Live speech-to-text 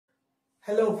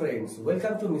Hello friends,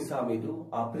 welcome to MisamEdu,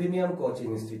 our premium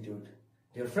coaching institute.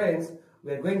 Dear friends,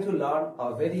 we are going to learn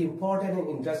a very important and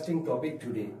interesting topic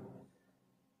today.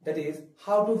 That is,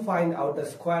 how to find out the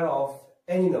square of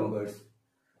any numbers.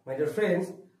 My dear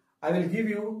friends, I will give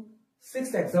you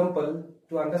 6 examples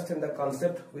to understand the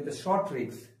concept with the short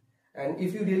tricks. And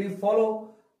if you really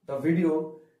follow the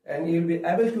video, and you will be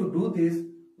able to do this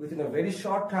within a very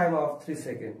short time of 3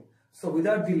 seconds. So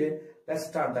without delay, let's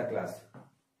start the class.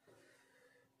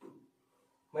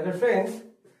 My dear friends,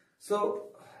 so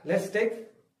let's take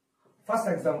first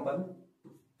example,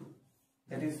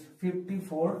 that is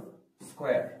 54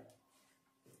 square.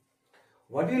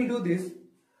 What we will do this,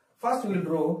 first we will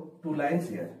draw 2 lines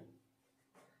here.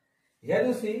 Here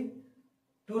you see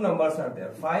 2 numbers are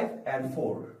there, 5 and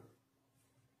 4.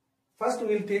 First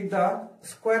we will take the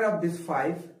square of this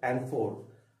 5 and 4.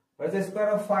 What is the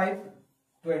square of 5?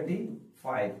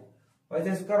 25. What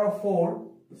is the square of 4?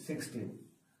 16.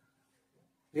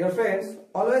 Dear friends,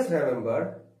 always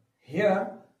remember,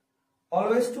 here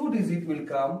always 2 digit will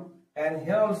come and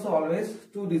here also always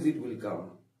 2 digit will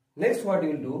come. Next what you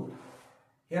will do,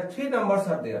 here 3 numbers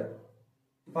are there,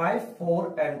 5,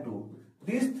 4 and 2.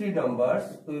 These 3 numbers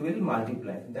we will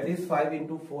multiply, that is 5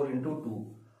 into 4 into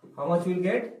 2. How much we will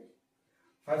get?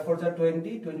 5 4 are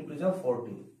 20, 22 are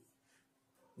 40.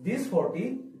 This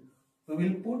 40 we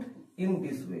will put in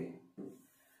this way.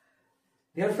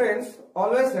 Dear friends,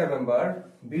 always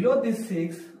remember, below this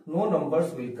 6, no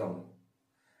numbers will come.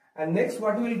 And next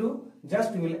what we will do,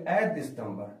 just we will add this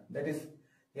number. That is,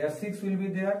 here 6 will be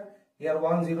there, here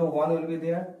 1 0 1 will be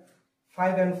there,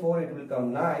 5 and 4 it will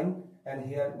come 9, and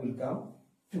here will come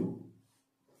 2.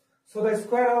 So the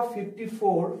square of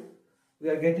 54 we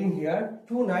are getting here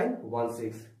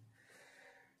 2916.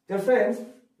 Dear friends,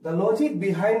 the logic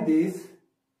behind this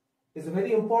is a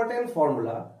very important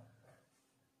formula.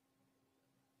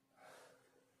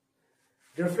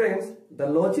 Dear friends, the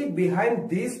logic behind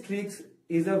these tricks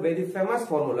is a very famous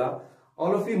formula.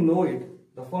 All of you know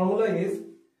it. The formula is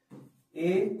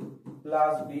A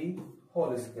plus B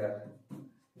whole square.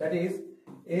 That is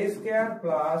A square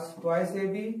plus twice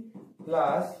AB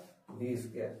plus B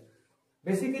square.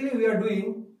 Basically we are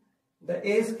doing the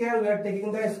A square, we are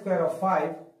taking the square of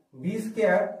 5, B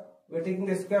square we are taking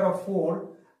the square of 4,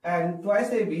 and twice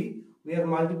AB we are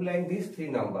multiplying these 3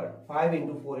 numbers, 5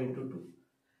 into 4 into 2.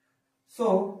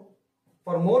 So,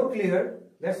 for more clear,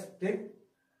 let's take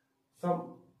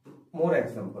some more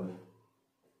example.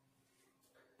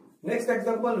 Next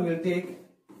example, we will take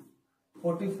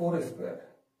 44 square.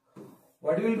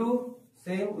 What we will do?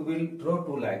 Same, we will draw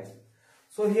 2 lines.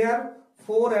 So here,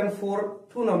 4 and 4,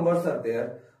 2 numbers are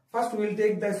there. First, we will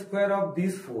take the square of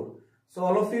these 4. So,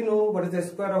 all of you know what is the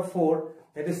square of 4?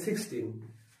 That is 16.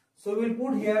 So, we will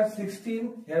put here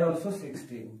 16, here also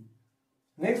 16.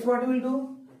 Next, what we will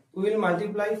do? We will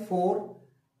multiply 4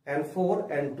 and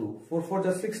 2. 4 4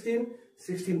 is 16,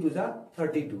 16 2 is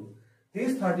 32.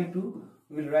 This 32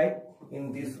 we will write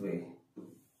in this way.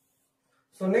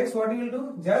 So next what we will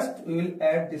do? Just we will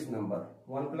add this number.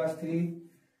 1 plus 3,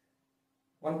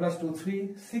 1 plus 2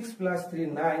 3, 6 plus 3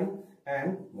 9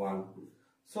 and 1.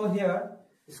 So here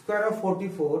square of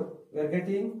 44 we are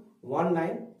getting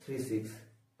 1936.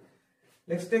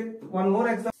 Let's take one more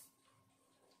example.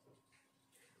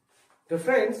 So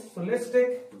friends, so let's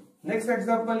take next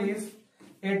example is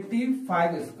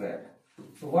 85 square.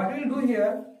 So what we will do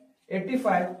here,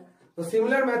 85, so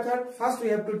similar method, first we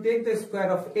have to take the square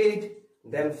of 8,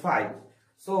 then 5.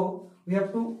 So we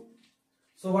have to,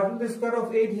 so what is the square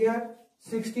of 8 here?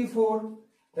 64.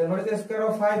 Then what is the square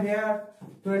of 5 here?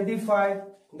 25.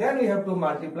 Then we have to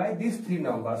multiply these 3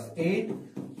 numbers, 8,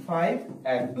 5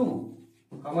 and 2.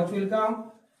 How much will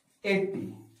come?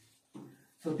 80.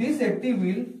 So this 80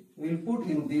 we'll put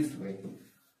in this way.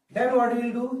 Then what we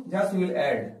will do? Just we will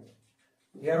add.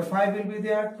 Here 5 will be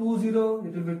there, 2 0,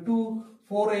 it will be 2,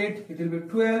 4 8, it will be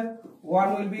 12,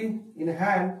 1 will be in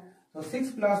hand. So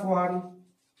 6 plus 1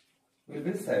 will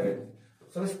be 7.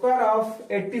 So square of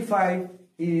 85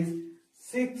 is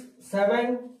 6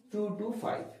 7 2 2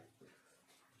 5.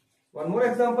 One more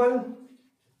example.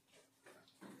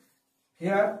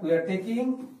 Here we are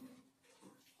taking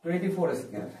 24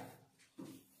 square.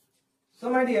 So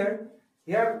my dear,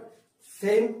 here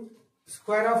same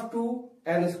square of 2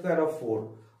 and square of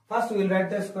 4. First we will write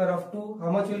the square of 2.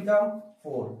 How much will come?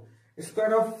 4.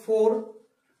 Square of 4.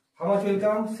 How much will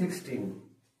come? 16.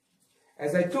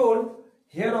 As I told,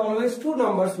 here always 2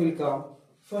 numbers will come.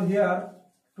 So here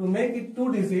to make it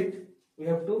 2 digit, we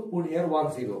have to put here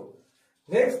 1 0.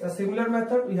 Next, the similar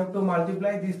method, we have to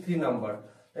multiply these 3 numbers.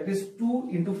 That is 2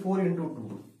 into 4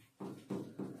 into 2.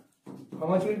 How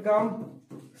much will come?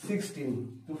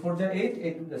 16. 2 4 are 8,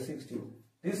 8 to the 16.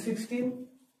 This 16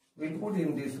 we'll put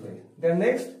in this way. Then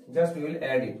next, just we will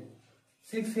add it.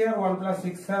 6 here, 1 plus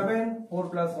 6, 7, 4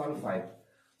 plus 1, 5.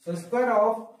 So square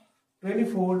of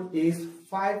 24 is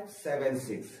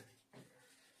 576.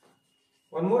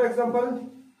 One more example.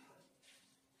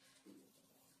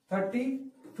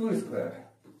 32 square.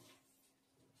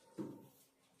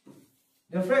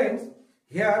 Dear friends,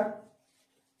 here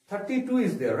 32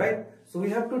 is there, right? So we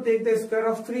have to take the square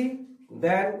of 3,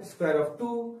 then square of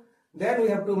 2, then we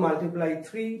have to multiply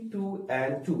 3, 2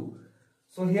 and 2.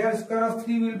 So here square of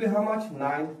 3 will be how much?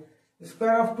 9.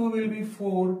 Square of 2 will be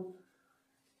 4.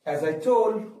 As I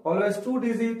told, always 2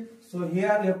 digit. So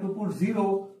here you have to put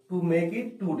 0 to make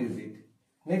it 2 digit.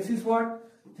 Next is what?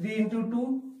 3 into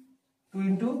 2, 2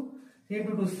 into 3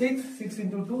 into 2, 6, 6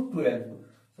 into 2, 12.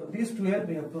 So this 12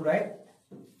 we have to write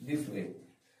this way.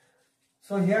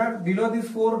 So here below this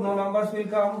 4 no numbers will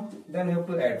come. Then we have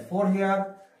to add 4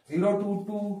 here. 0 to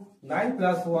 2, 9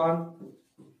 plus 1,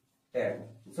 10.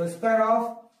 So square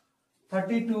of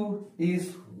 32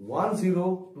 is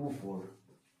 1024.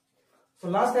 So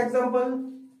last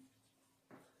example.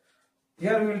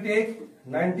 Here we will take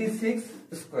 96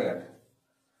 square.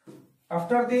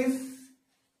 After this,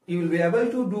 you will be able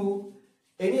to do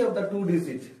any of the 2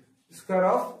 digits. Square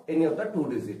of any of the 2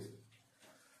 digits.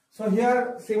 So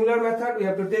here similar method, we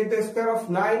have to take the square of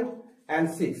 9 and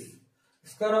 6.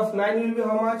 Square of 9 will be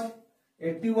how much?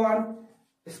 81.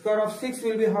 Square of 6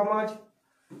 will be how much?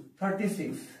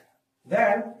 36.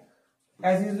 Then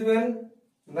as usual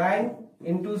 9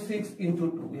 into 6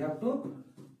 into 2. We have to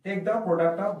take the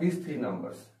product of these 3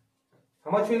 numbers.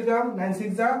 How much will come? 9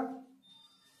 6 are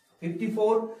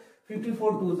 54.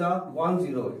 54 to the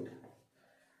 108.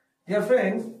 Dear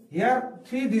friends, here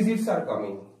 3 digits are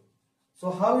coming.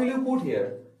 So how will you put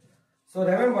here? So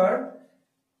remember,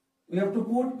 we have to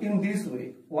put in this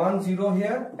way. 1 0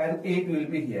 here and 8 will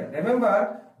be here.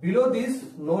 Remember, below this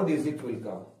no digit will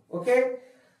come. Okay?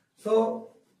 So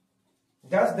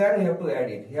just then we have to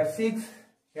add it. Here 6,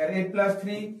 here 8 plus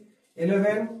 3,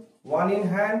 11, 1 in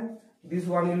hand. This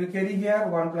one will be carry here.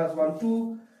 1 plus 1,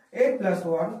 2, 8 plus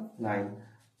 1, 9.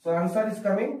 So answer is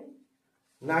coming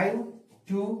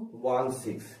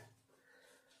 9216.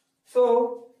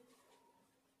 So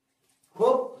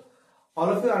hope all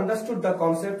of you understood the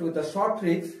concept with the short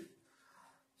tricks.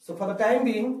 So for the time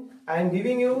being, I am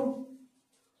giving you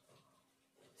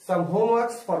some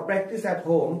homeworks for practice at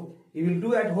home. You will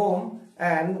do at home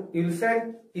and you will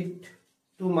send it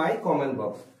to my comment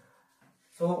box.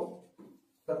 So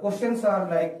the questions are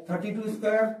like 32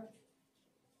 square.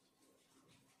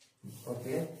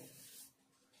 Okay.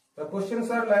 The questions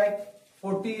are like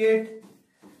 48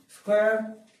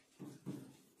 square,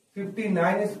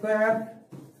 59 square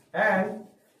and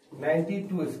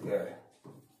 92 square.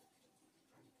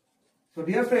 So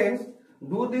dear friends,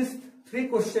 do these 3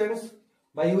 questions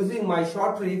by using my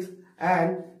short tricks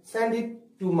and send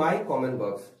it to my comment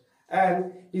box.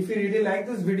 And if you really like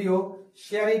this video,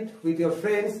 share it with your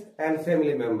friends and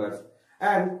family members.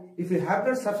 And if you have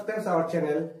not subscribed our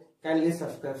channel, kindly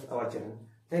subscribe our channel.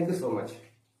 Thank you so much.